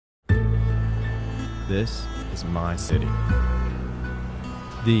This is my city.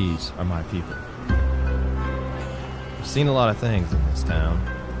 These are my people. I've seen a lot of things in this town.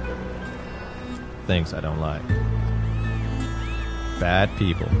 Things I don't like. Bad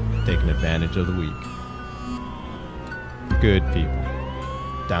people taking advantage of the weak. Good people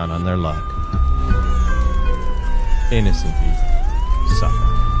down on their luck. Innocent people suffer.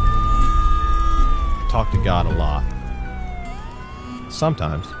 I talk to God a lot.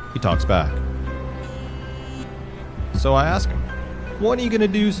 Sometimes he talks back. So I ask him, when are you going to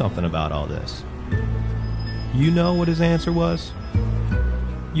do something about all this? You know what his answer was?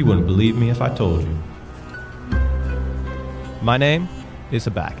 You wouldn't believe me if I told you. My name is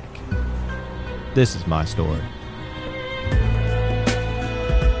Habakkuk. This is my story.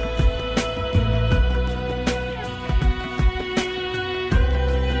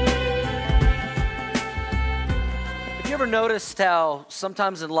 Have you ever noticed how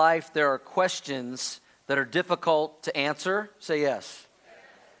sometimes in life there are questions that are difficult to answer? Say yes.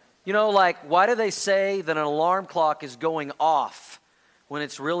 You know, like, why do they say that an alarm clock is going off when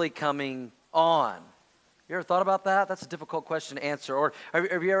it's really coming on? You ever thought about that? That's a difficult question to answer. Or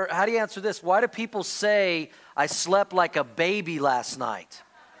have you ever, how do you answer this? Why do people say, I slept like a baby last night?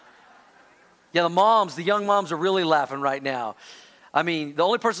 Yeah, the young moms are really laughing right now. I mean, the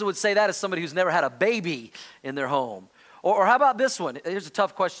only person who would say that is somebody who's never had a baby in their home. Or how about this one? Here's a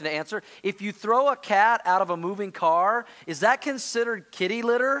tough question to answer. If you throw a cat out of a moving car, is that considered kitty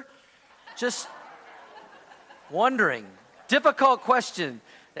litter? Just wondering. Difficult question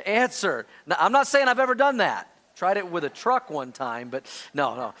to answer. Now, I'm not saying I've ever done that. Tried it with a truck one time, but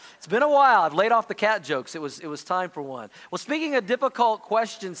no. It's been a while. I've laid off the cat jokes. It was time for one. Well, speaking of difficult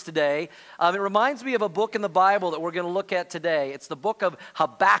questions today, it reminds me of a book in the Bible that we're going to look at today. It's the book of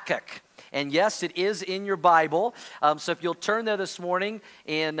Habakkuk. And yes, it is in your Bible. So if you'll turn there this morning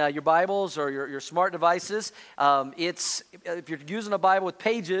in your Bibles or your smart devices, if you're using a Bible with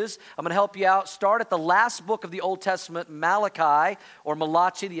pages, I'm going to help you out. Start at the last book of the Old Testament, Malachi, or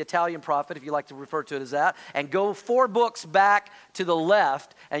Malachi, the Italian prophet, if you like to refer to it as that, and go 4 books back to the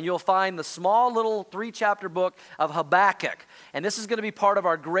left, and you'll find the small little 3-chapter book of Habakkuk. And this is going to be part of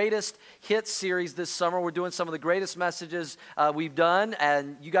our greatest hit series this summer. We're doing some of the greatest messages we've done,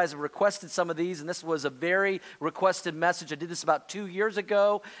 and you guys have requested some of these, and this was a very requested message. I did this about 2 years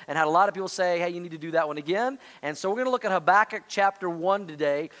ago and had a lot of people say, hey, you need to do that one again. And so we're going to look at Habakkuk chapter 1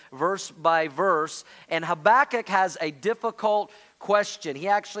 today, verse by verse. And Habakkuk has a difficult question. He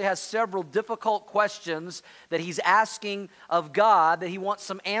actually has several difficult questions that he's asking of God that he wants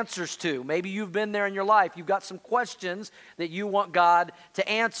some answers to. Maybe you've been there in your life. You've got some questions that you want God to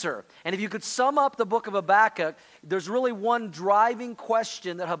answer. And if you could sum up the book of Habakkuk, there's really one driving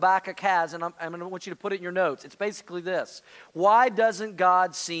question that Habakkuk has, and I'm going to want you to put it in your notes. It's basically this: why doesn't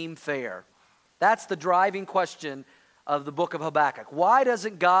God seem fair? That's the driving question of the book of Habakkuk. Why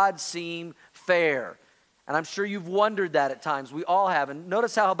doesn't God seem fair? And I'm sure you've wondered that at times. We all have. And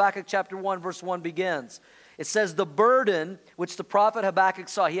notice how Habakkuk chapter 1, verse 1 begins. It says, the burden which the prophet Habakkuk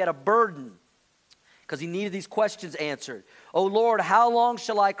saw. He had a burden because he needed these questions answered. O Lord, how long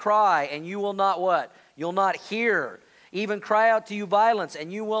shall I cry, and you will not what? You'll not hear. Even cry out to you violence,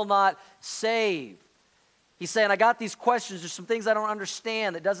 and you will not save. He's saying, I got these questions. There's some things I don't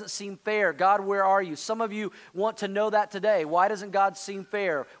understand. That doesn't seem fair. God, where are you? Some of you want to know that today. Why doesn't God seem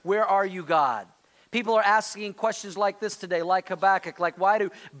fair? Where are you, God? People are asking questions like this today, like Habakkuk, like why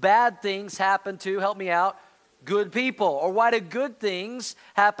do bad things happen to, help me out, good people? Or why do good things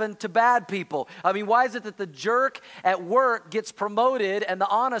happen to bad people? I mean, why is it that the jerk at work gets promoted and the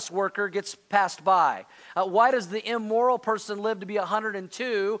honest worker gets passed by? Why does the immoral person live to be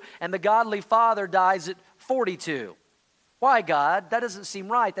 102 and the godly father dies at 42? Why, God? That doesn't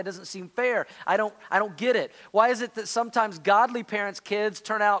seem right. That doesn't seem fair. I don't get it. Why is it that sometimes godly parents' kids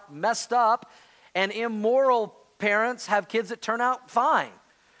turn out messed up and immoral parents have kids that turn out fine?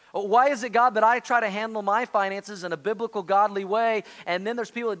 Why is it, God, that I try to handle my finances in a biblical, godly way, and then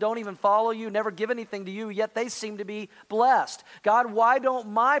there's people that don't even follow you, never give anything to you, yet they seem to be blessed? God, why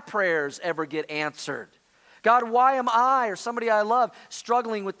don't my prayers ever get answered? God, why am I or somebody I love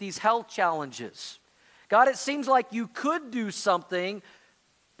struggling with these health challenges? God, it seems like you could do something,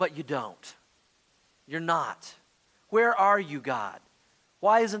 but you don't. You're not. Where are you, God?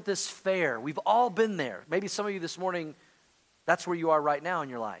 Why isn't this fair? We've all been there. Maybe some of you this morning, that's where you are right now in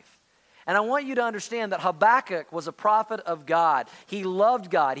your life. And I want you to understand that Habakkuk was a prophet of God. He loved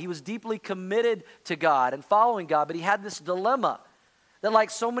God. He was deeply committed to God and following God, but he had this dilemma that,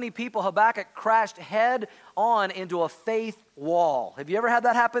 like so many people, Habakkuk crashed head on into a faith wall. Have you ever had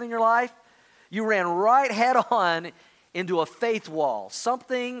that happen in your life? You ran right head on into a faith wall,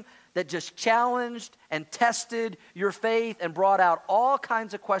 something that just challenged and tested your faith and brought out all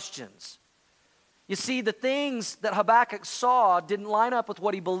kinds of questions. You see, the things that Habakkuk saw didn't line up with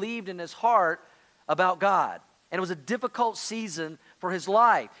what he believed in his heart about God. And it was a difficult season for his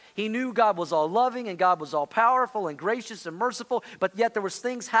life. He knew God was all loving and God was all powerful and gracious and merciful, but yet there was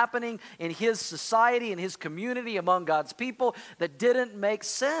things happening in his society, in his community, among God's people that didn't make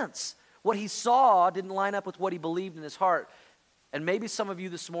sense. What he saw didn't line up with what he believed in his heart. And maybe some of you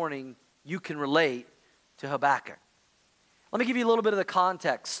this morning, you can relate to Habakkuk. Let me give you a little bit of the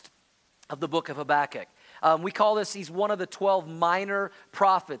context of the book of Habakkuk. We call this, he's one of the 12 minor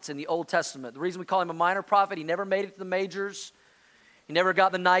prophets in the Old Testament. The reason we call him a minor prophet, he never made it to the majors. He never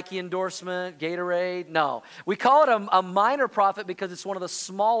got the Nike endorsement, Gatorade. No. We call it a minor prophet because it's one of the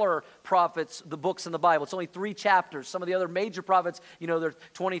smaller prophets, the books in the Bible. It's only 3 chapters. Some of the other major prophets, they're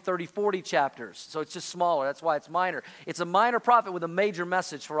 20, 30, 40 chapters. So it's just smaller. That's why it's minor. It's a minor prophet with a major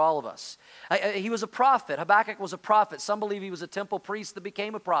message for all of us. He was a prophet. Habakkuk was a prophet. Some believe he was a temple priest that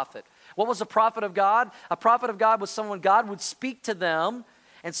became a prophet. What was a prophet of God? A prophet of God was someone God would speak to them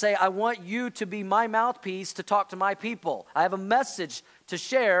and say, I want you to be my mouthpiece to talk to my people. I have a message to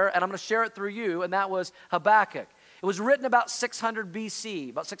share, and I'm going to share it through you, and that was Habakkuk. It was written about 600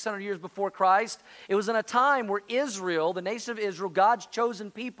 BC, about 600 years before Christ. It was in a time where Israel, the nation of Israel, God's chosen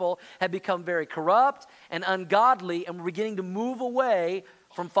people, had become very corrupt and ungodly and were beginning to move away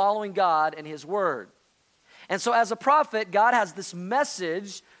from following God and His Word. And so as a prophet, God has this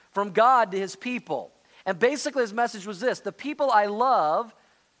message from God to His people. And basically his message was this: the people I love,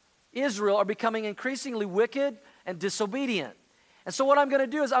 Israel, are becoming increasingly wicked and disobedient. And so what I'm going to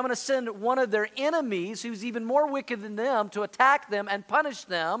do is I'm going to send one of their enemies who's even more wicked than them to attack them and punish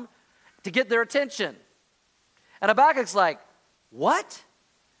them to get their attention. And Habakkuk's like, what?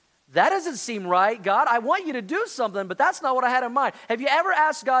 That doesn't seem right, God. I want you to do something, but that's not what I had in mind. Have you ever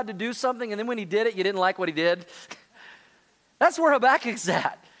asked God to do something and then when He did it, you didn't like what He did? That's where Habakkuk's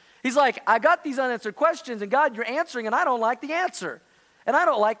at. He's like, I got these unanswered questions, and God, you're answering, and I don't like the answer. And I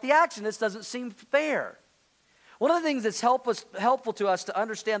don't like the action. This doesn't seem fair. One of the things that's helpful to us to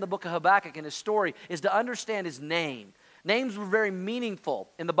understand the book of Habakkuk and his story is to understand his name. Names were very meaningful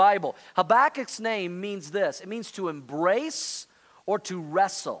in the Bible. Habakkuk's name means this. It means to embrace or to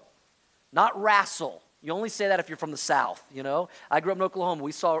wrestle, not wrestle. You only say that if you're from the South, I grew up in Oklahoma.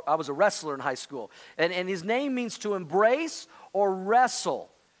 I was a wrestler in high school. And his name means to embrace or wrestle.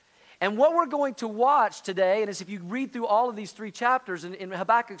 And what we're going to watch today, and as if you read through all of these 3 chapters in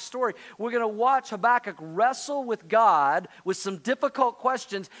Habakkuk's story, we're going to watch Habakkuk wrestle with God with some difficult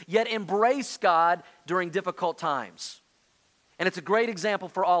questions, yet embrace God during difficult times. And it's a great example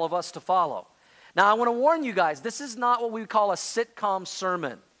for all of us to follow. Now, I want to warn you guys, this is not what we call a sitcom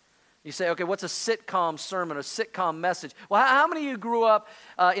sermon. You say, okay, what's a sitcom sermon, a sitcom message? Well, how many of you grew up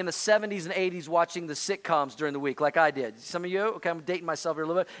in the 70s and 80s watching the sitcoms during the week like I did? Some of you? Okay, I'm dating myself here a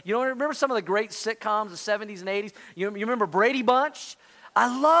little bit. You don't remember some of the great sitcoms, the 70s and 80s? You remember Brady Bunch?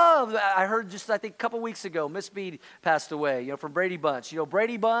 I heard just, I think, a couple weeks ago, Miss Beede passed away, from Brady Bunch.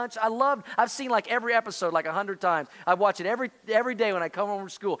 Brady Bunch, I've seen like every episode like 100 times. I watch it every day when I come home from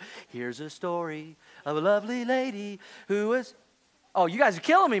school. Here's a story of a lovely lady who was... Oh, you guys are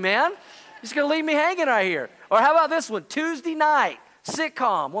killing me, man. You're just going to leave me hanging right here. Or how about this one? Tuesday night,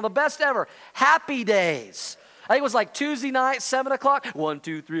 sitcom, one of the best ever. Happy Days. I think it was like Tuesday night, 7 o'clock. 1,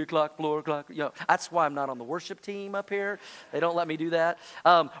 2, 3 o'clock, 4 o'clock. That's why I'm not on the worship team up here. They don't let me do that.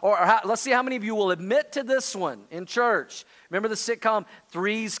 Let's see how many of you will admit to this one in church. Remember the sitcom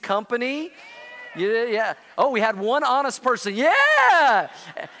Three's Company? Yeah. Oh, we had one honest person. Yeah.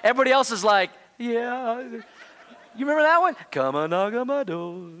 Everybody else is like, yeah. You remember that one? Come and knock on my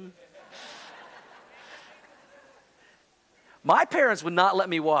door. My parents would not let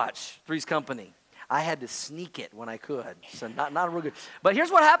me watch Three's Company. I had to sneak it when I could. So not real good. But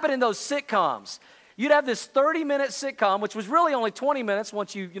here's what happened in those sitcoms. You'd have this 30-minute sitcom, which was really only 20 minutes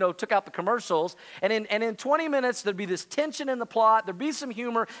once you took out the commercials. And in 20 minutes, there'd be this tension in the plot. There'd be some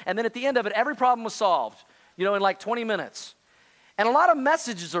humor. And then at the end of it, every problem was solved, in like 20 minutes. And a lot of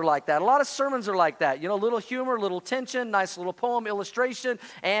messages are like that. A lot of sermons are like that. Little humor, little tension, nice little poem, illustration,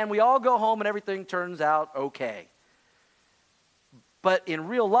 and we all go home and everything turns out okay. But in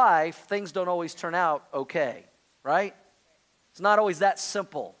real life, things don't always turn out okay, right? It's not always that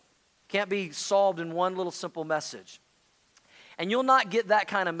simple. Can't be solved in one little simple message. And you'll not get that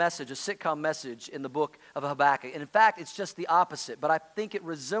kind of message, a sitcom message, in the book of Habakkuk. And in fact, it's just the opposite. But I think it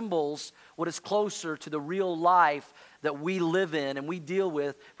resembles what is closer to the real life that we live in and we deal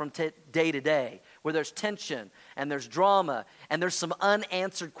with from day to day. where there's tension and there's drama and there's some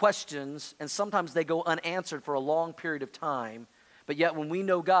unanswered questions, and sometimes they go unanswered for a long period of time. But yet when we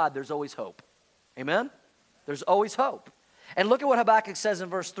know God, there's always hope. Amen? There's always hope. And look at what Habakkuk says in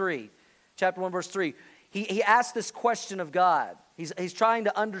verse 3, chapter 1, verse 3. He asks this question of God. He's trying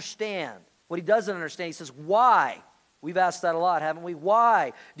to understand what he doesn't understand. He says, why? We've asked that a lot, haven't we?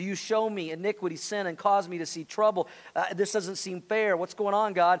 Why do you show me iniquity, sin, and cause me to see trouble? This doesn't seem fair. What's going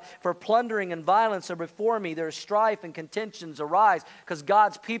on, God? For plundering and violence are before me. There's strife and contentions arise, because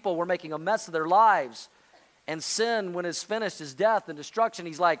God's people were making a mess of their lives. And sin, when it's finished, is death and destruction.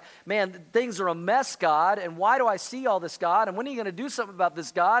 He's like, man, things are a mess, God, and why do I see all this, God? And when are you going to do something about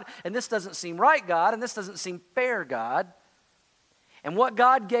this, God? And this doesn't seem right, God, and this doesn't seem fair, God. And what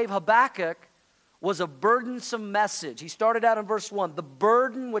God gave Habakkuk was a burdensome message. He started out in verse 1, the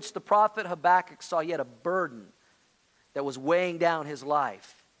burden which the prophet Habakkuk saw. He had a burden that was weighing down his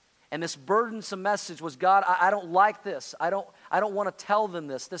life. And this burdensome message was, God, I don't like this. I don't want to tell them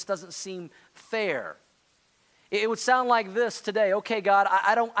this. This doesn't seem fair. It would sound like this today. Okay, God,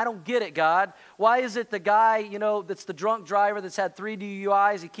 I don't get it, God. Why is it the guy, that's the drunk driver that's had 3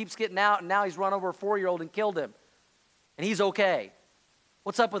 DUIs, he keeps getting out, and now he's run over a 4-year-old and killed him, and he's okay?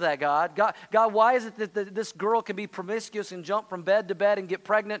 What's up with that, God? God, why is it that this girl can be promiscuous and jump from bed to bed and get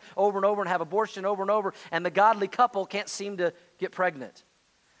pregnant over and over and have abortion over and over, and the godly couple can't seem to get pregnant?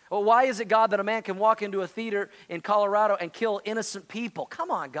 Well, why is it, God, that a man can walk into a theater in Colorado and kill innocent people?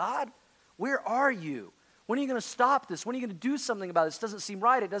 Come on, God. Where are you? When are you going to stop this? When are you going to do something about this? It doesn't seem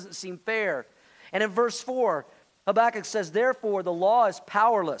right. It doesn't seem fair. And in verse 4, Habakkuk says, therefore the law is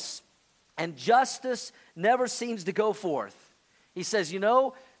powerless, and justice never seems to go forth. He says,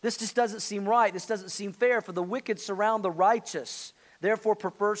 this just doesn't seem right. This doesn't seem fair, for the wicked surround the righteous. Therefore,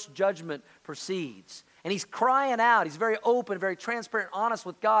 perverse judgment proceeds. And he's crying out. He's very open, very transparent, honest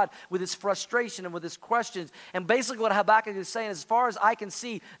with God, with his frustration and with his questions. And basically what Habakkuk is saying, as far as I can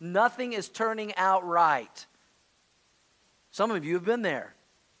see, nothing is turning out right. Some of you have been there.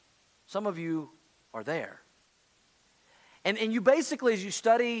 Some of you are there. And you basically, as you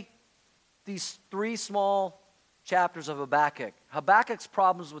study these 3 small chapters of Habakkuk, Habakkuk's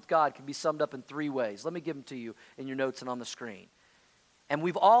problems with God can be summed up in 3 ways. Let me give them to you in your notes and on the screen. And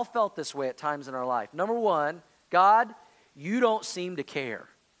we've all felt this way at times in our life. Number 1, God, you don't seem to care.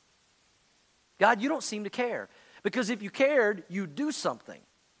 God, you don't seem to care. Because if you cared, you'd do something.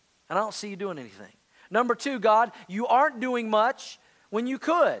 And I don't see you doing anything. Number 2, God, you aren't doing much when you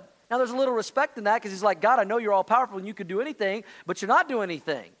could. Now, there's a little respect in that, because he's like, God, I know you're all powerful and you could do anything, but you're not doing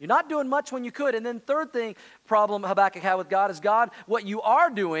anything. You're not doing much when you could. And then third problem Habakkuk had with God is, God, what you are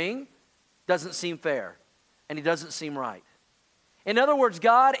doing doesn't seem fair, and he doesn't seem right. In other words,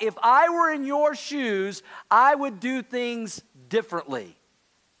 God, if I were in your shoes, I would do things differently.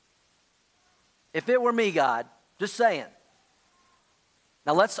 If it were me, God, just saying.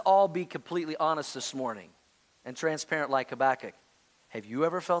 Now, let's all be completely honest this morning and transparent like Habakkuk. Have you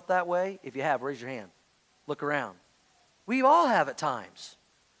ever felt that way? If you have, raise your hand. Look around. We all have at times.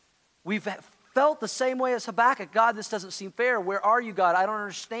 We've felt the same way as Habakkuk. God, this doesn't seem fair. Where are you, God? I don't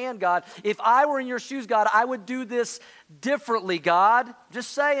understand, God. If I were in your shoes, God, I would do this differently, God.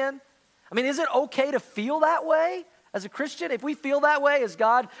 Just saying. I mean, is it okay to feel that way as a Christian? If we feel that way as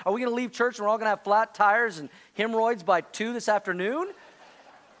God, are we going to leave church and we're all going to have flat tires and hemorrhoids by 2 this afternoon?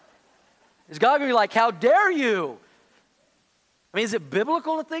 Is God going to be like, how dare you? I mean, is it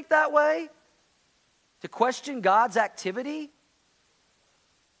biblical to think that way? To question God's activity?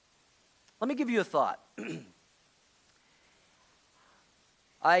 Let me give you a thought. In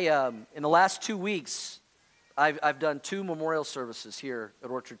the last 2 weeks, I've done 2 memorial services here at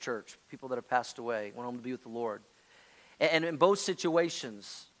Orchard Church. People that have passed away, went home to be with the Lord. And in both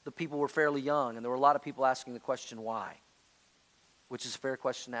situations, the people were fairly young, and there were a lot of people asking the question, why? Which is a fair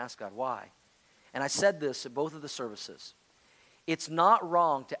question to ask God, why? And I said this at both of the services. It's not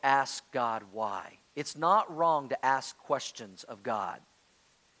wrong to ask God why. It's not wrong to ask questions of God,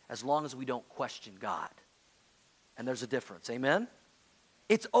 as long as we don't question God. And there's a difference, amen?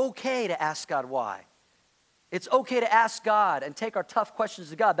 It's okay to ask God why. It's okay to ask God and take our tough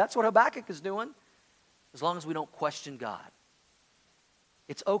questions to God. That's what Habakkuk is doing, as long as we don't question God.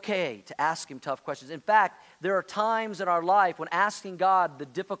 It's okay to ask him tough questions. In fact, there are times in our life when asking God the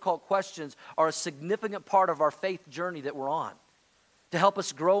difficult questions are a significant part of our faith journey that we're on, to help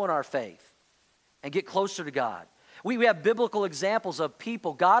us grow in our faith and get closer to God. We have biblical examples of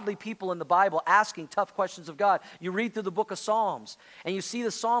people, godly people in the Bible, asking tough questions of God. You read through the book of Psalms, and you see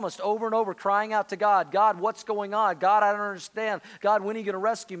the psalmist over and over crying out to God, God, what's going on? God, I don't understand. God, when are you going to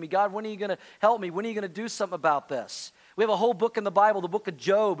rescue me? God, when are you going to help me? When are you going to do something about this? We have a whole book in the Bible, the book of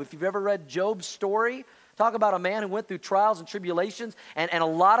Job. If you've ever read Job's story, talk about a man who went through trials and tribulations, and a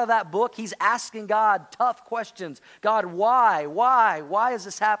lot of that book, he's asking God tough questions. God, why? Why is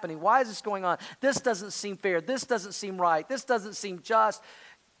this happening? Why is this going on? This doesn't seem fair. This doesn't seem right. This doesn't seem just.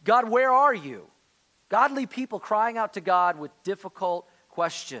 God, where are you? Godly people crying out to God with difficult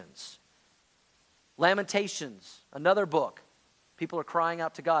questions. Lamentations, another book. People are crying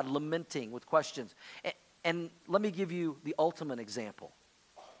out to God, lamenting with questions. And let me give you the ultimate example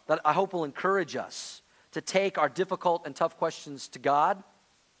that I hope will encourage us to take our difficult and tough questions to God.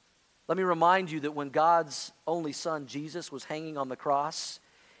 Let me remind you that when God's only son, Jesus, was hanging on the cross,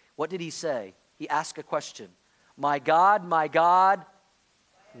 what did he say? He asked a question. My God,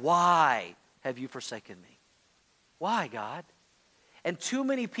 why have you forsaken me? Why, God? And too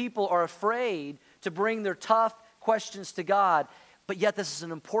many people are afraid to bring their tough questions to God. But yet this is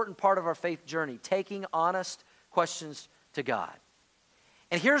an important part of our faith journey, taking honest questions to God.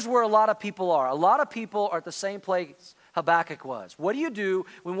 And here's where a lot of people are. A lot of people are at the same place Habakkuk was. What do you do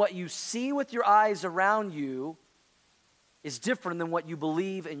when what you see with your eyes around you is different than what you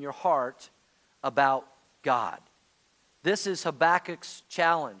believe in your heart about God? This is Habakkuk's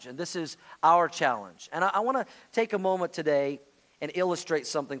challenge, and this is our challenge. And I want to take a moment today and illustrate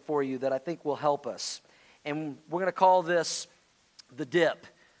something for you that I think will help us. And we're going to call this the dip.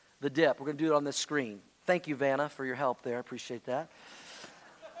 The dip. We're going to do it on this screen. Thank you, Vanna, for your help there. I appreciate that.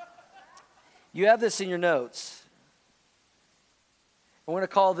 You have this in your notes. We're going to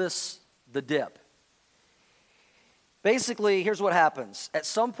call this the dip. Basically, here's what happens. At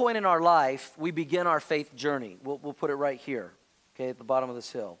some point in our life, we begin our faith journey. We'll put it right here, okay, at the bottom of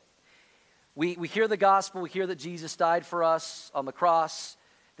this hill. We hear the gospel. We hear that Jesus died for us on the cross,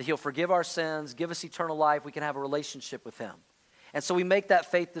 that he'll forgive our sins, give us eternal life. We can have a relationship with him. And so we make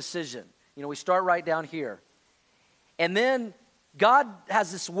that faith decision. You know, we start right down here. And then God has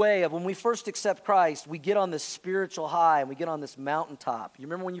this way of when we first accept Christ, we get on this spiritual high and we get on this mountaintop. You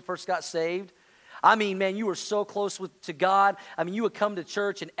remember when you first got saved? I mean, man, you were so close to God. I mean, you would come to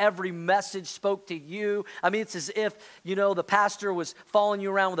church and every message spoke to you. I mean, it's as if, you know, the pastor was following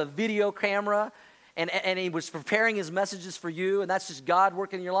you around with a video camera and he was preparing his messages for you, and that's just God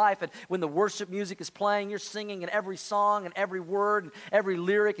working in your life. And when the worship music is playing, you're singing, and every song and every word and every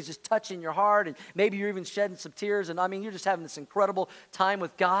lyric is just touching your heart, and maybe you're even shedding some tears, and I mean, you're just having this incredible time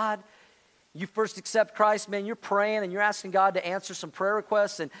with God. You first accept Christ, man, you're praying and you're asking God to answer some prayer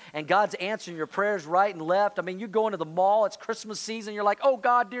requests, and God's answering your prayers right and left. I mean, you're going to the mall, it's Christmas season, you're like, oh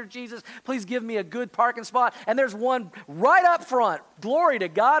God, dear Jesus, please give me a good parking spot, and there's one right up front. Glory to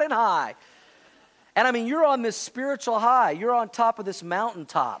God and high. And I mean, you're on this spiritual high. You're on top of this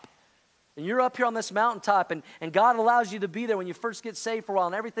mountaintop. And you're up here on this mountaintop, and God allows you to be there when you first get saved for a while,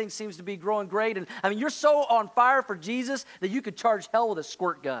 and everything seems to be growing great. And I mean, you're so on fire for Jesus that you could charge hell with a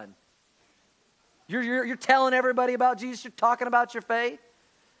squirt gun. You're telling everybody about Jesus. You're talking about your faith.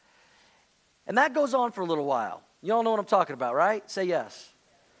 And that goes on for a little while. You all know what I'm talking about, right? Say yes.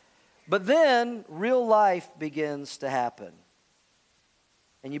 But then real life begins to happen.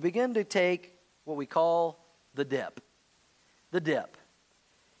 And you begin to take what we call the dip. The dip.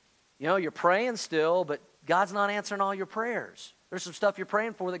 You know, you're praying still, but God's not answering all your prayers. There's some stuff you're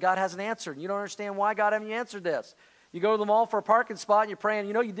praying for that God hasn't answered. And you don't understand why God hasn't answered this. You go to the mall for a parking spot and you're praying,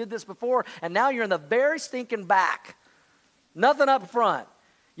 you know, you did this before, and now you're in the very stinking back. Nothing up front.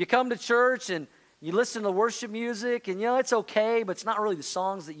 You come to church and you listen to worship music, and you know, it's okay, but it's not really the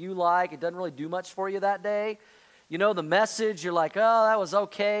songs that you like. It doesn't really do much for you that day. You know, the message, you're like, oh, that was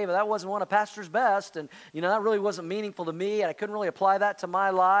okay, but that wasn't one of pastor's best, and, you know, that really wasn't meaningful to me, and I couldn't really apply that to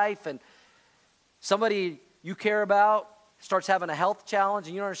my life, and somebody you care about starts having a health challenge,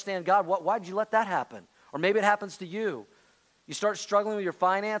 and you don't understand, God, why did you let that happen? Or maybe it happens to you. You start struggling with your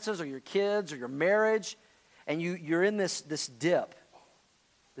finances or your kids or your marriage, and you're in this dip.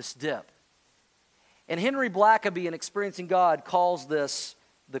 This dip. And Henry Blackaby in Experiencing God calls this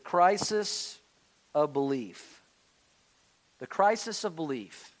the crisis of belief. The crisis of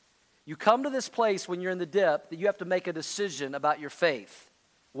belief. You come to this place when you're in the dip that you have to make a decision about your faith.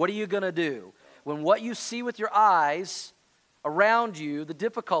 What are you going to do? When what you see with your eyes around you, the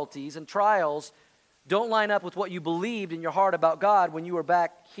difficulties and trials, don't line up with what you believed in your heart about God when you were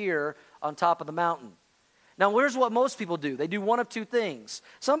back here on top of the mountain. Now, here's what most people do. They do one of two things.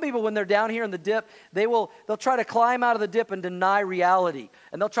 Some people, when they're down here in the dip, they'll try to climb out of the dip and deny reality.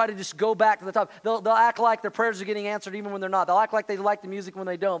 And they'll try to just go back to the top. They'll act like their prayers are getting answered even when they're not. They'll act like they like the music when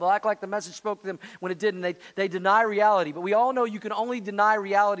they don't. They'll act like the message spoke to them when it didn't. They deny reality. But we all know you can only deny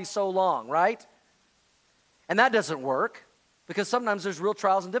reality so long, right? And that doesn't work. Because sometimes there's real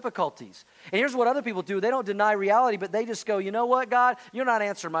trials and difficulties. And here's what other people do. They don't deny reality, but they just go, you know what, God? You're not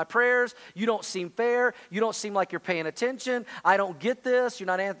answering my prayers. You don't seem fair. You don't seem like you're paying attention. I don't get this. You're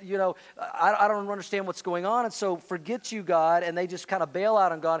not, I don't understand what's going on. And so forget you, God. And they just kind of bail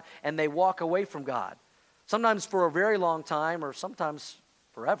out on God, and they walk away from God. Sometimes for a very long time, or sometimes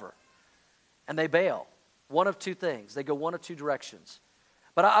forever. And they bail. One of two things. They go one of two directions.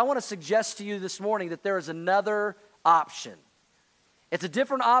 But I want to suggest to you this morning that there is another option. It's a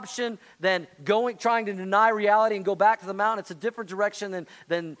different option than trying to deny reality and go back to the mountain. It's a different direction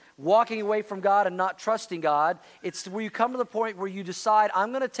than walking away from God and not trusting God. It's where you come to the point where you decide, I'm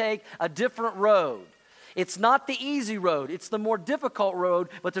going to take a different road. It's not the easy road. It's the more difficult road,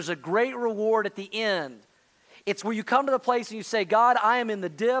 but there's a great reward at the end. It's where you come to the place and you say, God, I am in the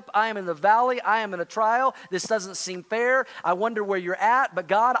dip. I am in the valley. I am in a trial. This doesn't seem fair. I wonder where you're at. But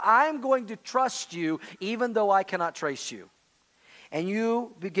God, I'm going to trust you even though I cannot trace you. And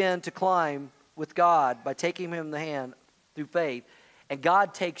you begin to climb with God by taking him in the hand through faith, and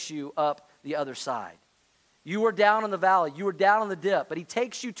God takes you up the other side. You were down in the valley. You were down in the dip, but he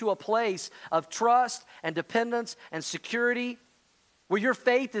takes you to a place of trust and dependence and security where your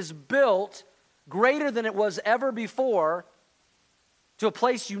faith is built greater than it was ever before to a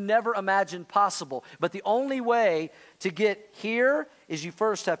place you never imagined possible. But the only way to get here is you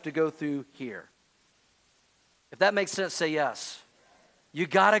first have to go through here. If that makes sense, say yes. You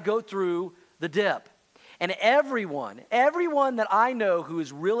got to go through the dip. And everyone that I know who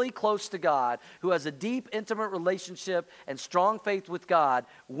is really close to God, who has a deep, intimate relationship and strong faith with God,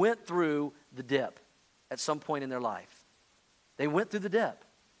 went through the dip at some point in their life. They went through the dip.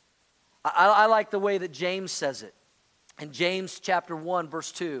 I like the way that James says it. In James chapter 1,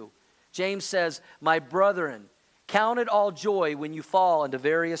 verse 2, James says, my brethren, count it all joy when you fall into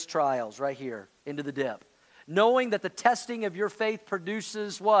various trials, right here, into the dip. Knowing that the testing of your faith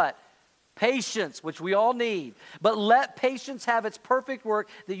produces what? Patience, which we all need. But let patience have its perfect work,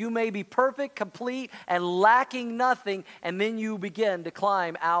 that you may be perfect, complete, and lacking nothing, and then you begin to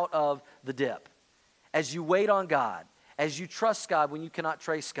climb out of the dip. As you wait on God, as you trust God when you cannot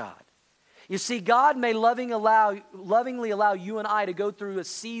trace God. You see, God may lovingly allow you and I to go through a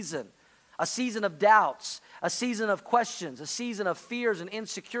season of doubts, a season of questions, a season of fears and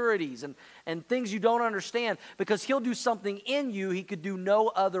insecurities and things you don't understand, because he'll do something in you he could do no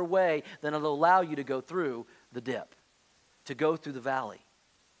other way than to allow you to go through the dip, to go through the valley.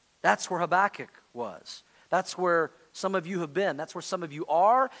 That's where Habakkuk was. That's where some of you have been. That's where some of you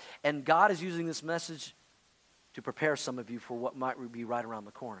are, and God is using this message to prepare some of you for what might be right around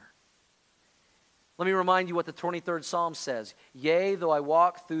the corner. Let me remind you what the 23rd Psalm says. Yea, though I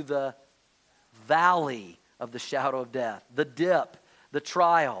walk through the valley of the shadow of death, the dip, the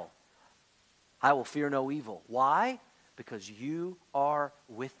trial, I will fear no evil. Why? Because you are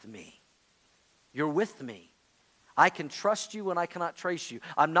with me. You're with me. I can trust you when I cannot trace you.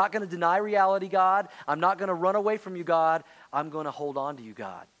 I'm not going to deny reality, God. I'm not going to run away from you, God. I'm going to hold on to you,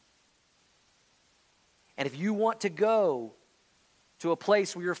 God. And if you want to go to a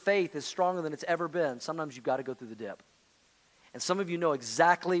place where your faith is stronger than it's ever been, sometimes you've got to go through the dip. And some of you know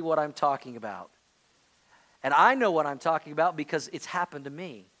exactly what I'm talking about. And I know what I'm talking about because it's happened to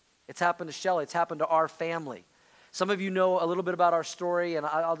me. It's happened to Shelley. It's happened to our family. Some of you know a little bit about our story, and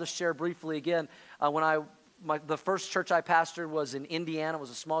I'll just share briefly again. The first church I pastored was in Indiana. It was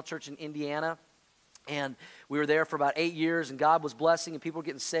a small church in Indiana. And we were there for about 8 years, and God was blessing, and people were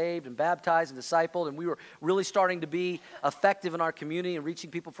getting saved and baptized and discipled, and we were really starting to be effective in our community and reaching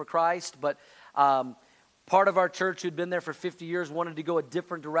people for Christ. But part of our church, who'd been there for 50 years, wanted to go a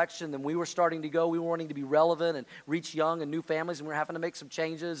different direction than we were starting to go. We were wanting to be relevant and reach young and new families, and we were having to make some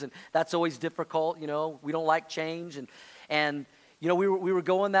changes, and that's always difficult. You know, we don't like change, and you know, we were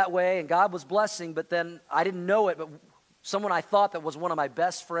going that way, and God was blessing, but then I didn't know it, but someone I thought that was one of my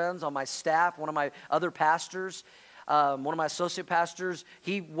best friends on my staff, one of my other pastors, one of my associate pastors,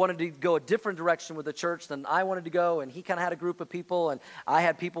 he wanted to go a different direction with the church than I wanted to go, and he kind of had a group of people, and I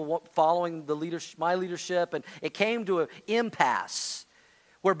had people following my leadership, and it came to an impasse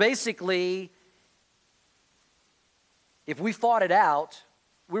where basically, if we fought it out,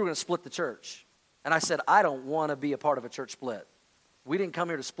 we were going to split the church. And I said, I don't want to be a part of a church split. We didn't come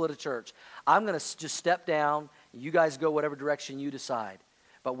here to split a church. I'm going to just step down. You guys go whatever direction you decide.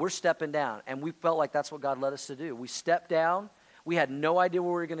 But we're stepping down. And we felt like that's what God led us to do. We stepped down. We had no idea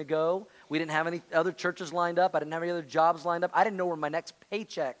where we were going to go. We didn't have any other churches lined up. I didn't have any other jobs lined up. I didn't know where my next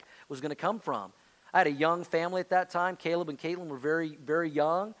paycheck was going to come from. I had a young family at that time. Caleb and Caitlin were very, very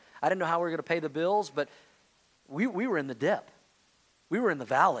young. I didn't know how we were going to pay the bills, but we were in the dip. We were in the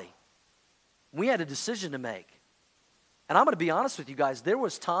valley. We had a decision to make. And I'm going to be honest with you guys, there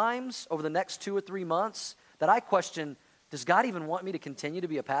was times over the next 2 or 3 months that I questioned, does God even want me to continue to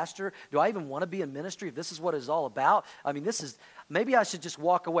be a pastor? Do I even want to be in ministry if this is what it's all about? I mean, maybe I should just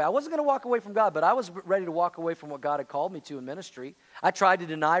walk away. I wasn't going to walk away from God, but I was ready to walk away from what God had called me to in ministry. I tried to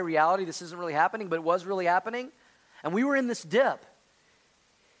deny reality. This isn't really happening, but it was really happening. And we were in this dip.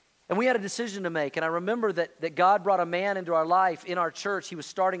 And we had a decision to make. And I remember that God brought a man into our life in our church. He was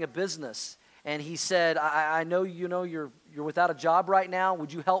starting a business. And he said, I know you're without a job right now.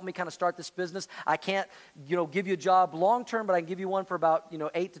 Would you help me kind of start this business? I can't, give you a job long term, but I can give you one for about,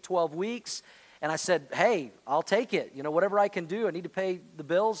 8 to 12 weeks. And I said, hey, I'll take it. Whatever I can do. I need to pay the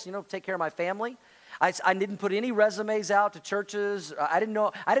bills, take care of my family. I didn't put any resumes out to churches. I didn't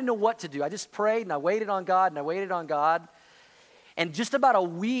know what to do. I just prayed and I waited on God and I waited on God. And just about a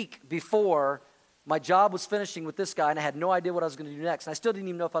week before my job was finishing with this guy, and I had no idea what I was going to do next. And I still didn't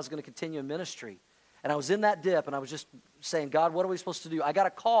even know if I was going to continue in ministry. And I was in that dip, and I was just saying, God, what are we supposed to do? I got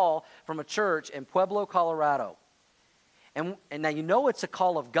a call from a church in Pueblo, Colorado. And now it's a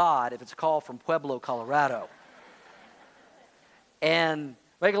call of God if it's a call from Pueblo, Colorado. And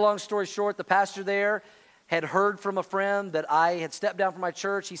make a long story short, the pastor there had heard from a friend that I had stepped down from my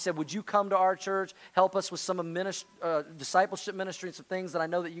church. He said, would you come to our church, help us with some discipleship ministry and some things that I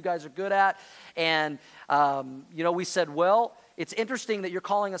know that you guys are good at? And, we said, well, it's interesting that you're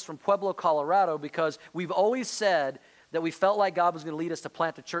calling us from Pueblo, Colorado, because we've always said that we felt like God was going to lead us to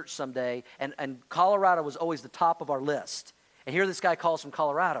plant a church someday, and Colorado was always the top of our list. And here this guy calls from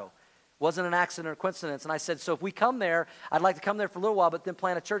Colorado. Wasn't an accident or coincidence. And I said, so if we come there, I'd like to come there for a little while, but then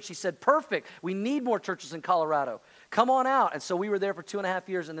plant a church. He said, perfect. We need more churches in Colorado. Come on out. And so we were there for 2.5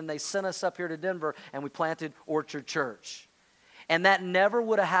 years, and then they sent us up here to Denver, and we planted Orchard Church. And that never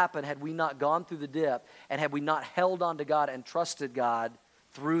would have happened had we not gone through the dip and had we not held on to God and trusted God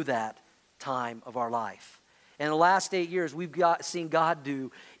through that time of our life. In the last 8 years, we've seen God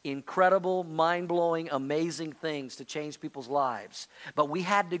do incredible, mind-blowing, amazing things to change people's lives. But we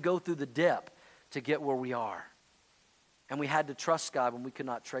had to go through the dip to get where we are. And we had to trust God when we could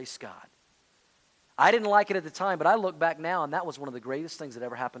not trace God. I didn't like it at the time, but I look back now, and that was one of the greatest things that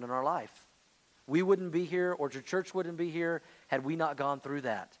ever happened in our life. We wouldn't be here, Orchard Church wouldn't be here, had we not gone through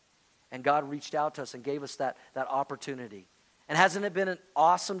that. And God reached out to us and gave us that opportunity. And hasn't it been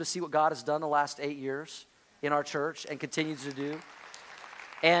awesome to see what God has done the last 8 years in our church and continues to do?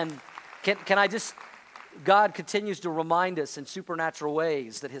 And God continues to remind us in supernatural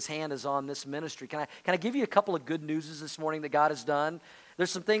ways that his hand is on this ministry. Can I give you a couple of good news this morning that God has done? There's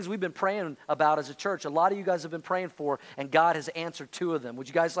some things we've been praying about as a church. A lot of you guys have been praying for, and God has answered 2 of them. Would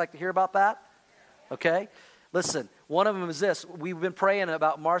you guys like to hear about that? Okay. Listen, one of them is this. We've been praying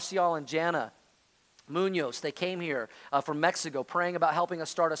about Marcial and Jana Munoz. They came here from Mexico, praying about helping us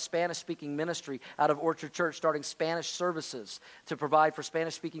start a Spanish-speaking ministry out of Orchard Church, starting Spanish services to provide for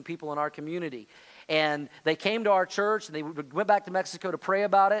Spanish-speaking people in our community. And they came to our church, and they went back to Mexico to pray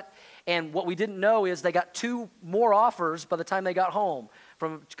about it. And what we didn't know is they got 2 more offers by the time they got home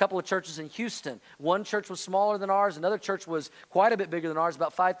from a couple of churches in Houston. One church was smaller than ours. Another church was quite a bit bigger than ours,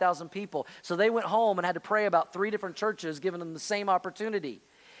 about 5,000 people. So they went home and had to pray about 3 different churches, giving them the same opportunity.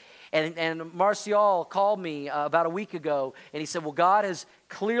 And Marcial called me about a week ago, and he said, well, God has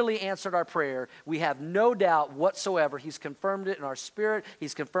clearly answered our prayer. We have no doubt whatsoever. He's confirmed it in our spirit.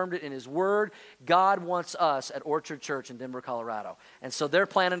 He's confirmed it in his word. God wants us at Orchard Church in Denver, Colorado. And so they're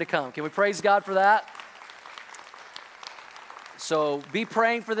planning to come. Can we praise God for that? So be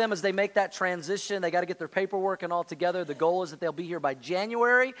praying for them as they make that transition. They got to get their paperwork and all together. The goal is that they'll be here by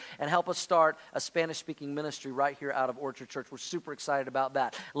January and help us start a Spanish-speaking ministry right here out of Orchard Church. We're super excited about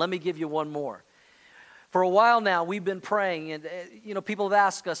that. Let me give you one more. For a while now, we've been praying, and people have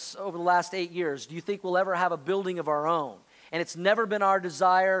asked us over the last 8 years, do you think we'll ever have a building of our own? And it's never been our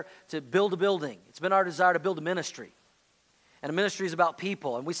desire to build a building. It's been our desire to build a ministry. And a ministry is about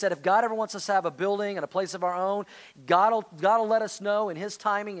people. And we said if God ever wants us to have a building and a place of our own, God will let us know in his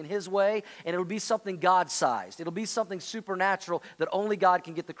timing, in his way, and it'll be something God-sized. It'll be something supernatural that only God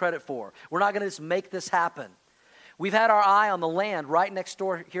can get the credit for. We're not going to just make this happen. We've had our eye on the land right next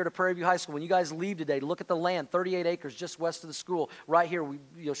door here to Prairie View High School. When you guys leave today, look at the land, 38 acres just west of the school, right here.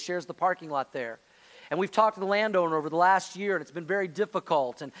 Shares the parking lot there. And we've talked to the landowner over the last year, and it's been very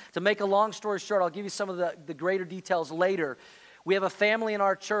difficult. And to make a long story short, I'll give you some of the greater details later. We have a family in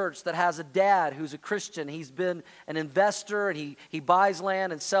our church that has a dad who's a Christian. He's been an investor, and he buys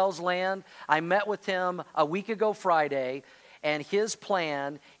land and sells land. I met with him a week ago Friday, and his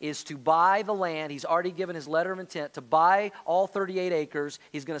plan is to buy the land. He's already given his letter of intent to buy all 38 acres.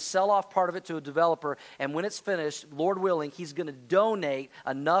 He's going to sell off part of it to a developer, and when it's finished, Lord willing, he's going to donate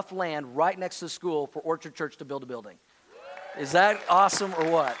enough land right next to the school for Orchard Church to build a building. Is that awesome or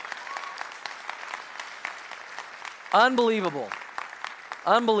what? Unbelievable.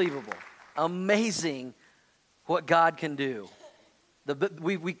 Unbelievable. Amazing what God can do.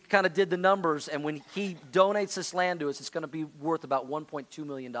 We kind of did the numbers, and when he donates this land to us, it's going to be worth about $1.2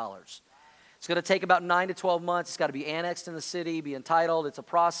 million. It's going to take about 9 to 12 months. It's got to be annexed in the city, be entitled. It's a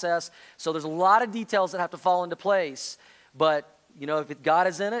process. So there's a lot of details that have to fall into place. But, you know, if God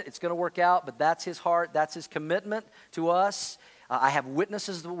is in it, it's going to work out. But that's his heart. That's his commitment to us. I have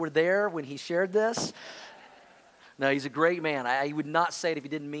witnesses that were there when he shared this. No, he's a great man. I would not say it if he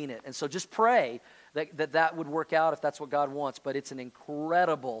didn't mean it. And so just pray that would work out if that's what God wants. But it's an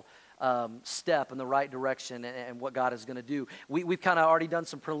incredible step in the right direction and what God is going to do. We've kind of already done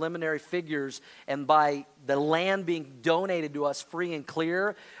some preliminary figures, and by the land being donated to us free and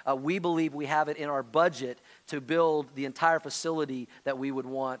clear, we believe we have it in our budget to build the entire facility that we would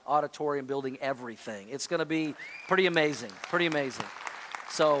want, auditorium, building, everything. It's going to be pretty amazing, pretty amazing.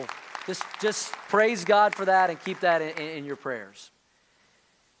 So just praise God for that and keep that in your prayers.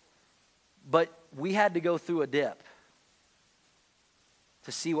 But we had to go through a dip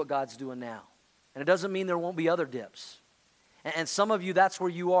to see what God's doing now. And it doesn't mean there won't be other dips. And some of you, that's where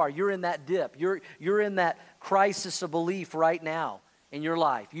you are. You're in that dip. You're in that crisis of belief right now in your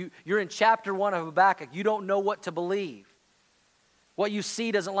life. You're in chapter 1 of Habakkuk. You don't know what to believe. What you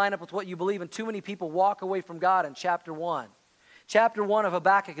see doesn't line up with what you believe, and too many people walk away from God in chapter 1. Chapter 1 of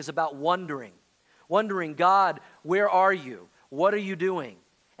Habakkuk is about wondering. Wondering, God, where are you? What are you doing?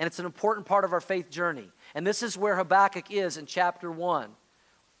 And it's an important part of our faith journey. And this is where Habakkuk is in chapter 1.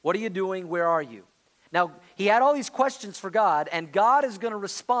 What are you doing? Where are you? Now, he had all these questions for God, and God is going to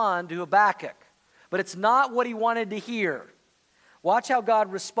respond to Habakkuk. But it's not what he wanted to hear. Watch how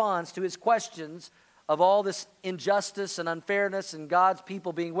God responds to his questions of all this injustice and unfairness and God's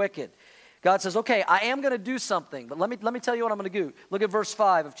people being wicked. God says, okay, I am going to do something, but let me tell you what I'm going to do. Look at verse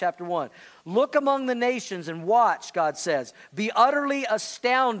 5 of chapter 1. Look among the nations and watch, God says. Be utterly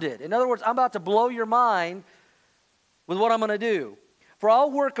astounded. In other words, I'm about to blow your mind with what I'm going to do. For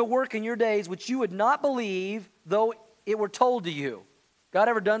I'll work a work in your days which you would not believe, though it were told to you. God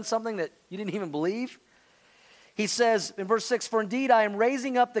ever done something that you didn't even believe? He says in verse 6, for indeed I am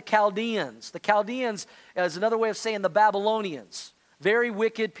raising up the Chaldeans. The Chaldeans is another way of saying the Babylonians. Very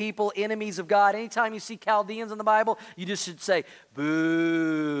wicked people, enemies of God. Anytime you see Chaldeans in the Bible, you just should say,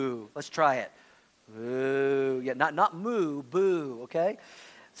 boo. Let's try it. Boo. Yeah, not moo, boo, okay?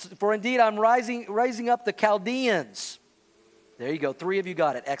 For indeed I'm raising up the Chaldeans. There you go. 3 of you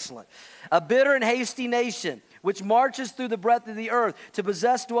got it. Excellent. A bitter and hasty nation, which marches through the breadth of the earth to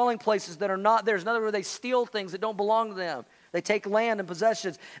possess dwelling places that are not theirs. In other words, they steal things that don't belong to them. They take land and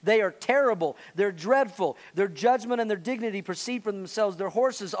possessions. They are terrible. They're dreadful. Their judgment and their dignity proceed from themselves. Their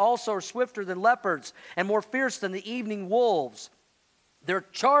horses also are swifter than leopards and more fierce than the evening wolves. Their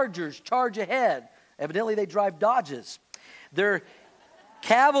chargers charge ahead. Evidently, they drive Dodges. Their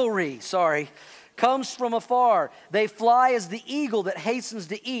cavalry, comes from afar. They fly as the eagle that hastens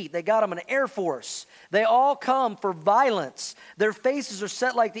to eat. They got them an air force. They all come for violence. Their faces are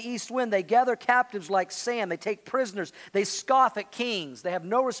set like the east wind. They gather captives like sand. They take prisoners. They scoff at kings. They have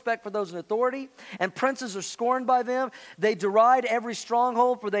no respect for those in authority, and princes are scorned by them. They deride every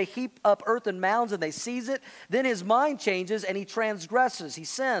stronghold, for they heap up earthen mounds and they seize it. Then his mind changes and he transgresses. He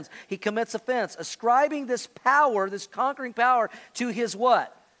sins. He commits offense, ascribing this power, this conquering power, to his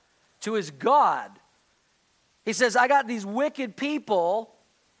what? To his God. He says, I got these wicked people.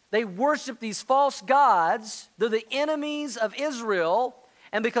 They worship these false gods. They're the enemies of Israel.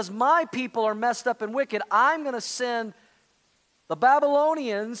 And because my people are messed up and wicked, I'm going to send the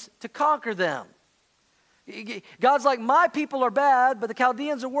Babylonians to conquer them. God's like, my people are bad, but the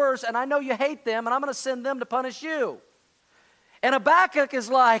Chaldeans are worse, and I know you hate them, and I'm going to send them to punish you. And Habakkuk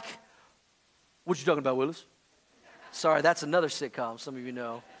is like, what you talking about, Willis? Sorry, that's another sitcom, some of you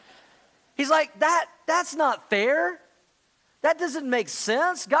know. He's like, that's not fair. That doesn't make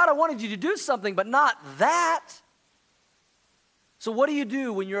sense. God, I wanted you to do something, but not that. So what do you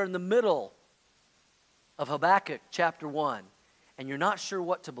do when you're in the middle of Habakkuk chapter 1 and you're not sure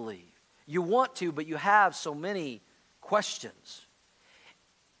what to believe? You want to, but you have so many questions.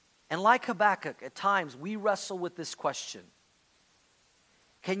 And like Habakkuk, at times we wrestle with this question.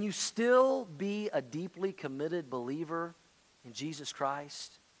 Can you still be a deeply committed believer in Jesus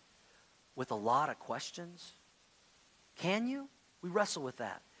Christ with a lot of questions? Can you? We wrestle with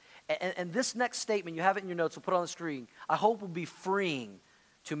that. And this next statement, you have it in your notes, we'll put it on the screen, I hope will be freeing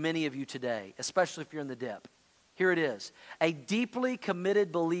to many of you today, especially if you're in the dip. Here it is. A deeply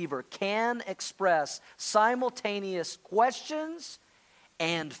committed believer can express simultaneous questions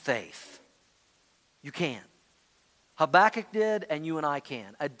and faith. You can. Habakkuk did, and you and I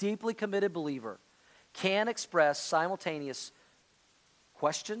can. A deeply committed believer can express simultaneous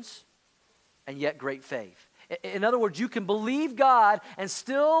questions and yet great faith. In other words, you can believe God and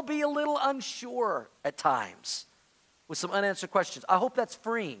still be a little unsure at times with some unanswered questions. I hope that's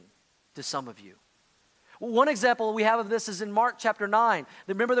freeing to some of you. One example we have of this is in Mark chapter 9.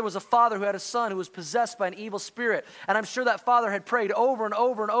 Remember, there was a father who had a son who was possessed by an evil spirit. And I'm sure that father had prayed over and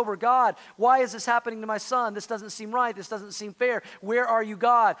over and over, God, why is this happening to my son? This doesn't seem right. This doesn't seem fair. Where are you,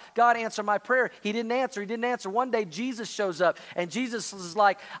 God? God, answer my prayer. He didn't answer. He didn't answer. One day, Jesus shows up. And Jesus is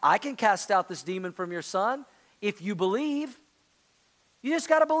like, I can cast out this demon from your son if you believe. You just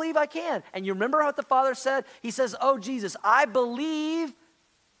got to believe I can. And you remember what the father said? He says, oh, Jesus, I believe,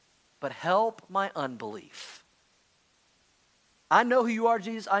 but help my unbelief. I know who you are,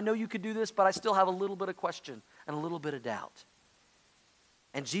 Jesus. I know you could do this, but I still have a little bit of question and a little bit of doubt.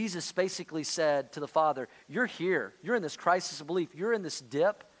 And Jesus basically said to the father, you're here. You're in this crisis of belief. You're in this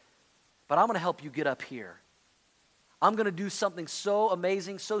dip, but I'm going to help you get up here. I'm going to do something so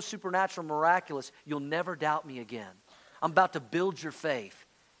amazing, so supernatural, miraculous, you'll never doubt me again. I'm about to build your faith.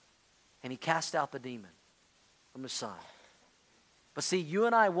 And he cast out the demon from his son. But see, you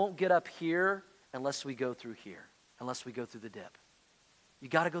and I won't get up here unless we go through here, unless we go through the dip. You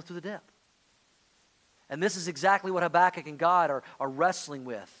got to go through the dip. And this is exactly what Habakkuk and God are wrestling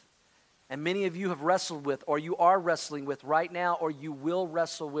with. And many of you have wrestled with, or you are wrestling with right now, or you will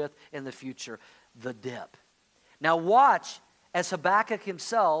wrestle with in the future, the dip. Now watch as Habakkuk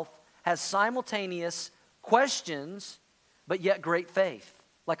himself has simultaneous questions, but yet great faith,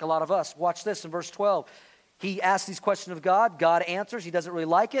 like a lot of us. Watch this in verse 12. He asks these questions of God. God answers. He doesn't really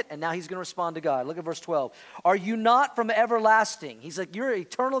like it, and now he's going to respond to God. Look at verse 12. Are you not from everlasting? He's like, you're an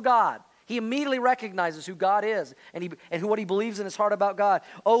eternal God. He immediately recognizes who God is and what he believes in his heart about God.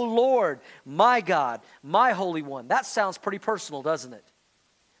 Oh Lord, my God, my Holy One. That sounds pretty personal, doesn't it?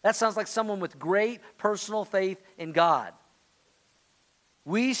 That sounds like someone with great personal faith in God.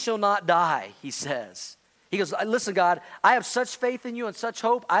 We shall not die, he says. He goes, listen, God, I have such faith in you and such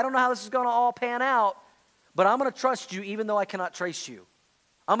hope. I don't know how this is going to all pan out, but I'm going to trust you even though I cannot trace you.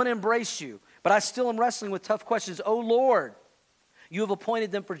 I'm going to embrace you, but I still am wrestling with tough questions. Oh, Lord, you have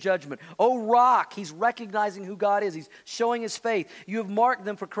appointed them for judgment. Oh, rock, he's recognizing who God is. He's showing his faith. You have marked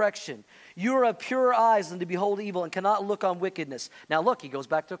them for correction. You are of purer eyes than to behold evil and cannot look on wickedness. Now, look, he goes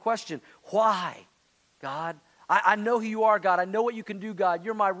back to a question. Why, God? I know who you are, God. I know what you can do, God.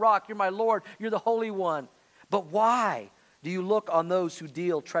 You're my rock. You're my Lord. You're the Holy One. But why do you look on those who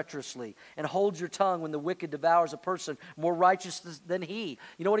deal treacherously and hold your tongue when the wicked devours a person more righteous than he?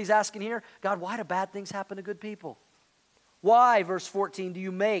 You know what he's asking here? God, why do bad things happen to good people? Why, verse 14, do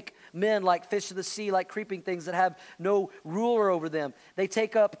you make men like fish of the sea, like creeping things that have no ruler over them? They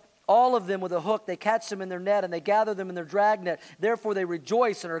take up all of them with a hook. They catch them in their net, and they gather them in their dragnet. Therefore they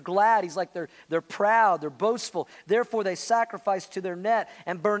rejoice and are glad. He's like they're proud, they're boastful. Therefore they sacrifice to their net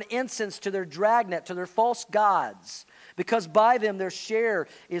and burn incense to their dragnet, to their false gods. Because by them their share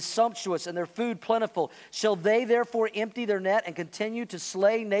is sumptuous and their food plentiful. Shall they therefore empty their net and continue to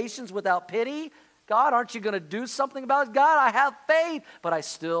slay nations without pity? God, aren't you going to do something about it? God, I have faith, but I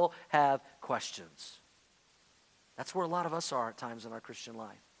still have questions. That's where a lot of us are at times in our Christian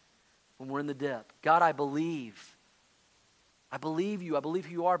life. When we're in the dip. God, I believe. I believe you. I believe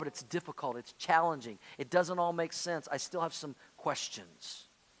who you are, but it's difficult. It's challenging. It doesn't all make sense. I still have some questions.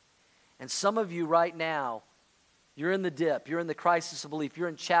 And some of you right now, you're in the dip. You're in the crisis of belief. You're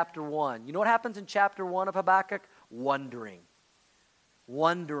in chapter 1. You know what happens in chapter 1 of Habakkuk? Wondering.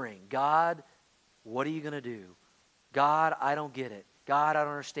 Wondering. God, what are you going to do? God, I don't get it. God, I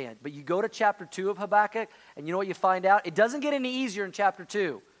don't understand. But you go to chapter 2 of Habakkuk, and you know what you find out? It doesn't get any easier in chapter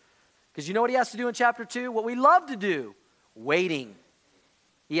 2. Because you know what he has to do in chapter 2? What we love to do, waiting.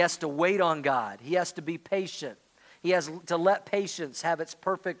 He has to wait on God. He has to be patient. He has to let patience have its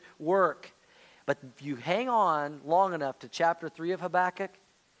perfect work. But if you hang on long enough to chapter 3 of Habakkuk,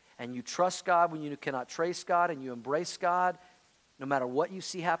 and you trust God when you cannot trace God, and you embrace God, no matter what you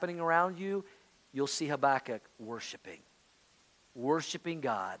see happening around you, you'll see Habakkuk worshiping. Worshiping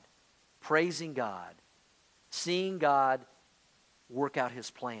God, praising God, seeing God work out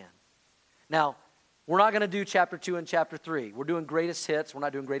his plan. Now, we're not going to do chapter 2 and chapter 3. We're doing greatest hits. We're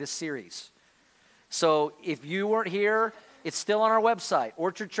not doing greatest series. So if you weren't here, it's still on our website,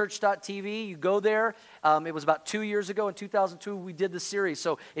 orchardchurch.tv. You go there. It was about 2 years ago, in 2002, we did the series.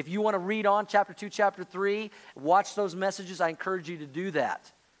 So if you want to read on chapter 2, chapter 3, watch those messages, I encourage you to do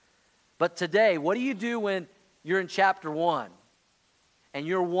that. But today, what do you do when you're in chapter 1 and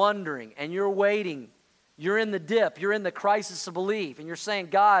you're wondering and you're waiting? You're in the dip, you're in the crisis of belief, and you're saying,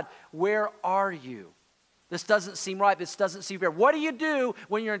 God, where are you? This doesn't seem right. This doesn't seem fair. What do you do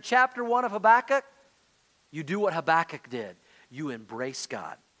when you're in chapter 1 of Habakkuk? You do what Habakkuk did. You embrace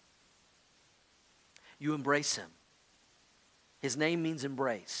God. You embrace Him. His name means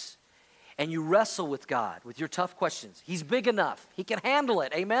embrace. And you wrestle with God with your tough questions. He's big enough. He can handle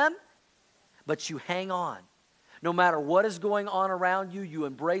it. Amen? But you hang on. No matter what is going on around you, you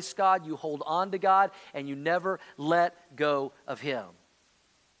embrace God, you hold on to God, and you never let go of Him.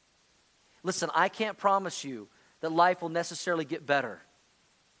 Listen, I can't promise you that life will necessarily get better.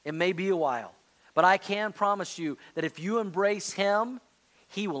 It may be a while. But I can promise you that if you embrace Him,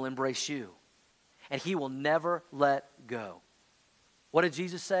 He will embrace you. And He will never let go. What did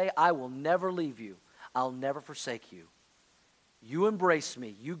Jesus say? I will never leave you. I'll never forsake you. You embrace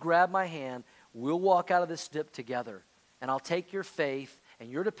me. You grab my hand. We'll walk out of this dip together. And I'll take your faith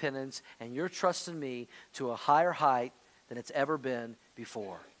and your dependence and your trust in me to a higher height than it's ever been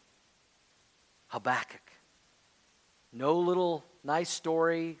before. Habakkuk. No little nice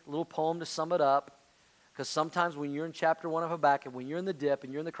story, little poem to sum it up. Because sometimes when you're in chapter 1 of Habakkuk, when you're in the dip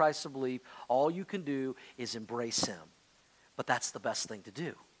and you're in the crisis of belief, all you can do is embrace Him. But that's the best thing to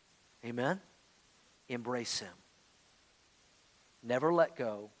do. Amen? Embrace Him. Never let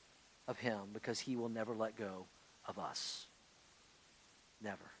go of Him, because He will never let go of us.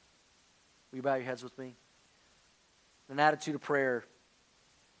 Never. Will you bow your heads with me? An attitude of prayer.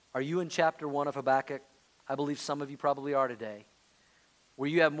 Are you in chapter 1 of Habakkuk? I believe some of you probably are today. Where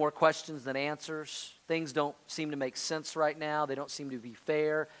you have more questions than answers. Things don't seem to make sense right now. They don't seem to be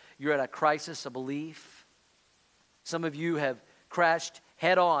fair. You're at a crisis of belief. Some of you have crashed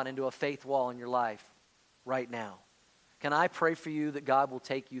head on into a faith wall in your life right now. Can I pray for you that God will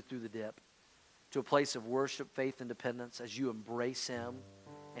take you through the dip to a place of worship, faith, and dependence as you embrace Him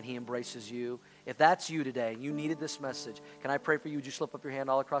and He embraces you? If that's you today and you needed this message, can I pray for you? Would you slip up your hand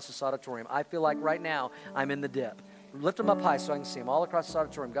all across this auditorium? I feel like right now I'm in the dip. Lift them up high so I can see them all across this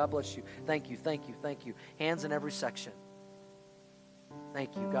auditorium. God bless you. Thank you, thank you, thank you. Hands in every section.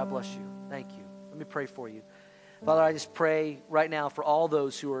 Thank you. God bless you. Thank you. Let me pray for you. Father, I just pray right now for all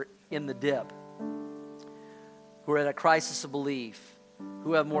those who are in the dip, who are at a crisis of belief,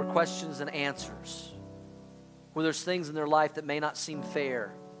 who have more questions than answers, where there's things in their life that may not seem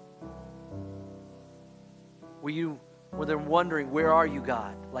fair, where they're wondering, where are you,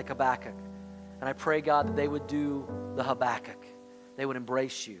 God, like Habakkuk? And I pray, God, that they would do the Habakkuk. They would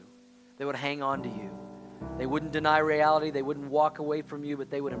embrace you. They would hang on to you. They wouldn't deny reality. They wouldn't walk away from you,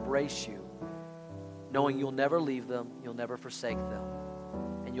 but they would embrace you, knowing you'll never leave them, you'll never forsake them,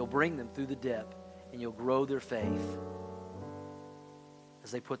 and you'll bring them through the dip, and you'll grow their faith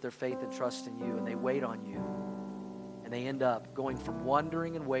as they put their faith and trust in you, and they wait on you, and they end up going from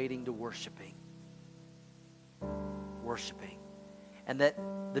wondering and waiting to worshiping. Worshiping. And that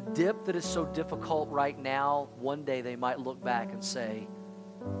the dip that is so difficult right now, one day they might look back and say,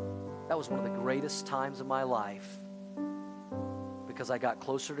 that was one of the greatest times of my life because I got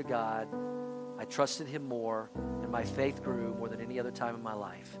closer to God, I trusted Him more, and my faith grew more than any other time in my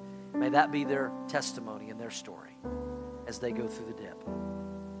life. May that be their testimony and their story as they go through the dip.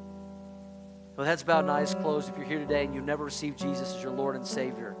 With heads bowed and eyes closed, if you're here today and you've never received Jesus as your Lord and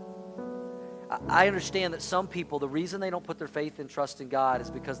Savior, I understand that some people, the reason they don't put their faith and trust in God is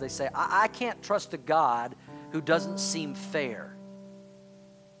because they say, I can't trust a God who doesn't seem fair.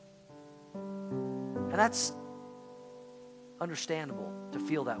 And that's understandable to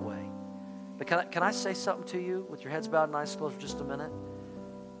feel that way. But can I say something to you with your heads bowed and eyes closed for just a minute?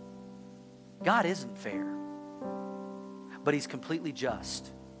 God isn't fair, but He's completely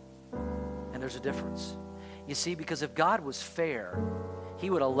just. And there's a difference. You see, because if God was fair, He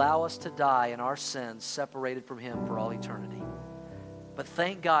would allow us to die in our sins, separated from Him for all eternity. But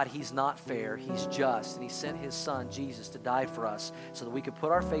thank God He's not fair, He's just, and He sent His Son, Jesus, to die for us so that we could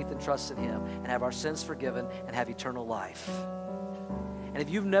put our faith and trust in Him and have our sins forgiven and have eternal life. And if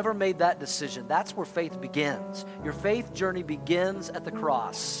you've never made that decision, that's where faith begins. Your faith journey begins at the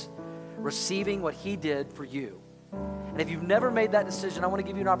cross, receiving what He did for you. And if you've never made that decision, I want to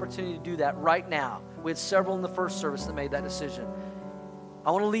give you an opportunity to do that right now. We had several in the first service that made that decision.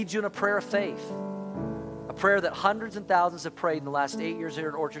 I want to lead you in a prayer of faith, a prayer that hundreds and thousands have prayed in the last 8 years here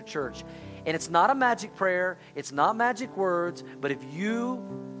at Orchard Church. And it's not a magic prayer, it's not magic words, but if you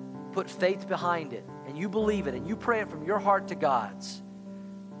put faith behind it and you believe it and you pray it from your heart to God's,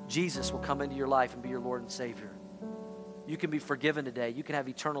 Jesus will come into your life and be your Lord and Savior. You can be forgiven today. You can have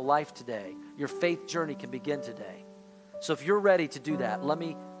eternal life today. Your faith journey can begin today. So if you're ready to do that, let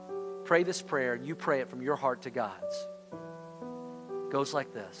me pray this prayer and you pray it from your heart to God's. It goes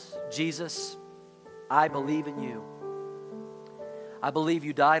like this. Jesus, I believe in you. I believe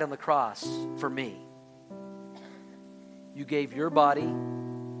you died on the cross for me. You gave your body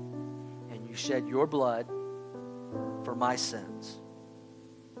and you shed your blood for my sins.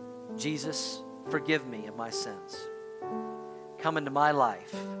 Jesus, forgive me of my sins. Come into my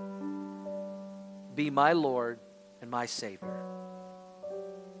life. Be my Lord and my Savior.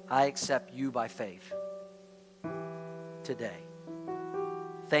 I accept you by faith today.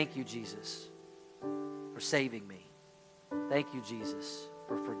 Thank you, Jesus, for saving me. Thank you, Jesus,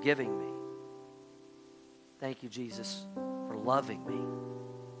 for forgiving me. Thank you, Jesus, for loving me.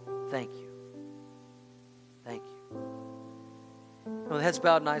 Thank you. Thank you. Well, the heads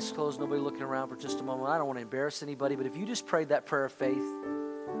bowed and eyes closed, nobody looking around for just a moment. I don't want to embarrass anybody, but if you just prayed that prayer of faith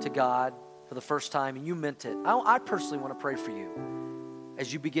to God for the first time and you meant it, I personally want to pray for you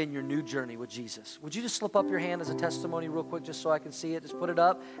as you begin your new journey with Jesus. Would you just slip up your hand as a testimony real quick just so I can see it? Just put it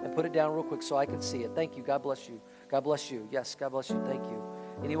up and put it down real quick so I can see it. Thank you. God bless you. God bless you. Yes, God bless you. Thank you.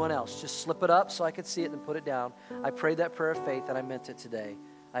 Anyone else? Just slip it up so I can see it and put it down. I prayed that prayer of faith and I meant it today.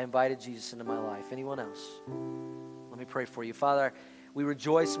 I invited Jesus into my life. Anyone else? Let me pray for you. Father, we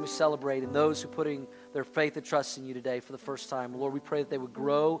rejoice and we celebrate in those who are putting their faith and trust in you today for the first time. Lord, we pray that they would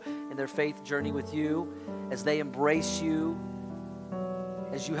grow in their faith journey with you as they embrace you,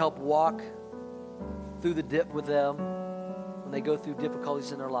 as you help walk through the dip with them when they go through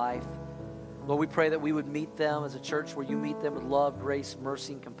difficulties in their life. Lord, we pray that we would meet them as a church where you meet them with love, grace,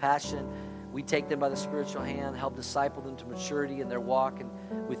 mercy, and compassion. We take them by the spiritual hand, help disciple them to maturity in their walk and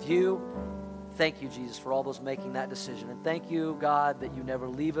with you. Thank you, Jesus, for all those making that decision. And thank you, God, that you never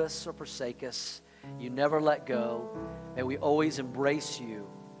leave us or forsake us. You never let go. May we always embrace you,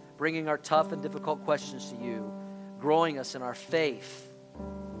 bringing our tough and difficult questions to you, growing us in our faith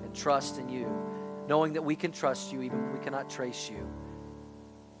and trust in you, knowing that we can trust you even when we cannot trace you,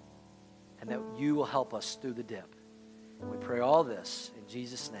 and that you will help us through the dip. And we pray all this in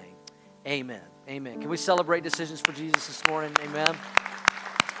Jesus' name. Amen. Amen. Can we celebrate decisions for Jesus this morning? Amen.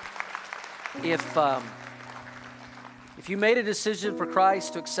 If you made a decision for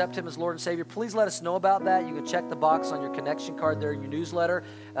Christ to accept him as Lord and Savior, please let us know about that. You can check the box on your connection card there in your newsletter.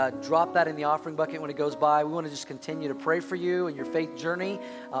 Drop that in the offering bucket when it goes by. We want to just continue to pray for you in your faith journey.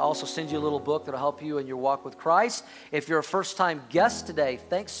 Also send you a little book that will help you in your walk with Christ. If you're a first-time guest today,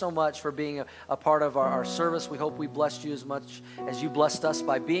 thanks so much for being a part of our service. We hope we blessed you as much as you blessed us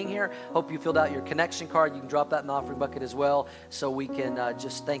by being here. Hope you filled out your connection card. You can drop that in the offering bucket as well, so we can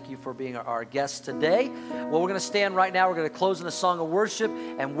just thank you for being our guest today. Well, we're going to stand right now. We're going to close in a song of worship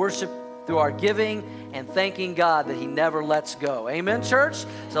and worship through our giving and thanking God that he never lets go. Amen, church?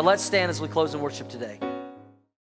 So let's stand as we close in worship today.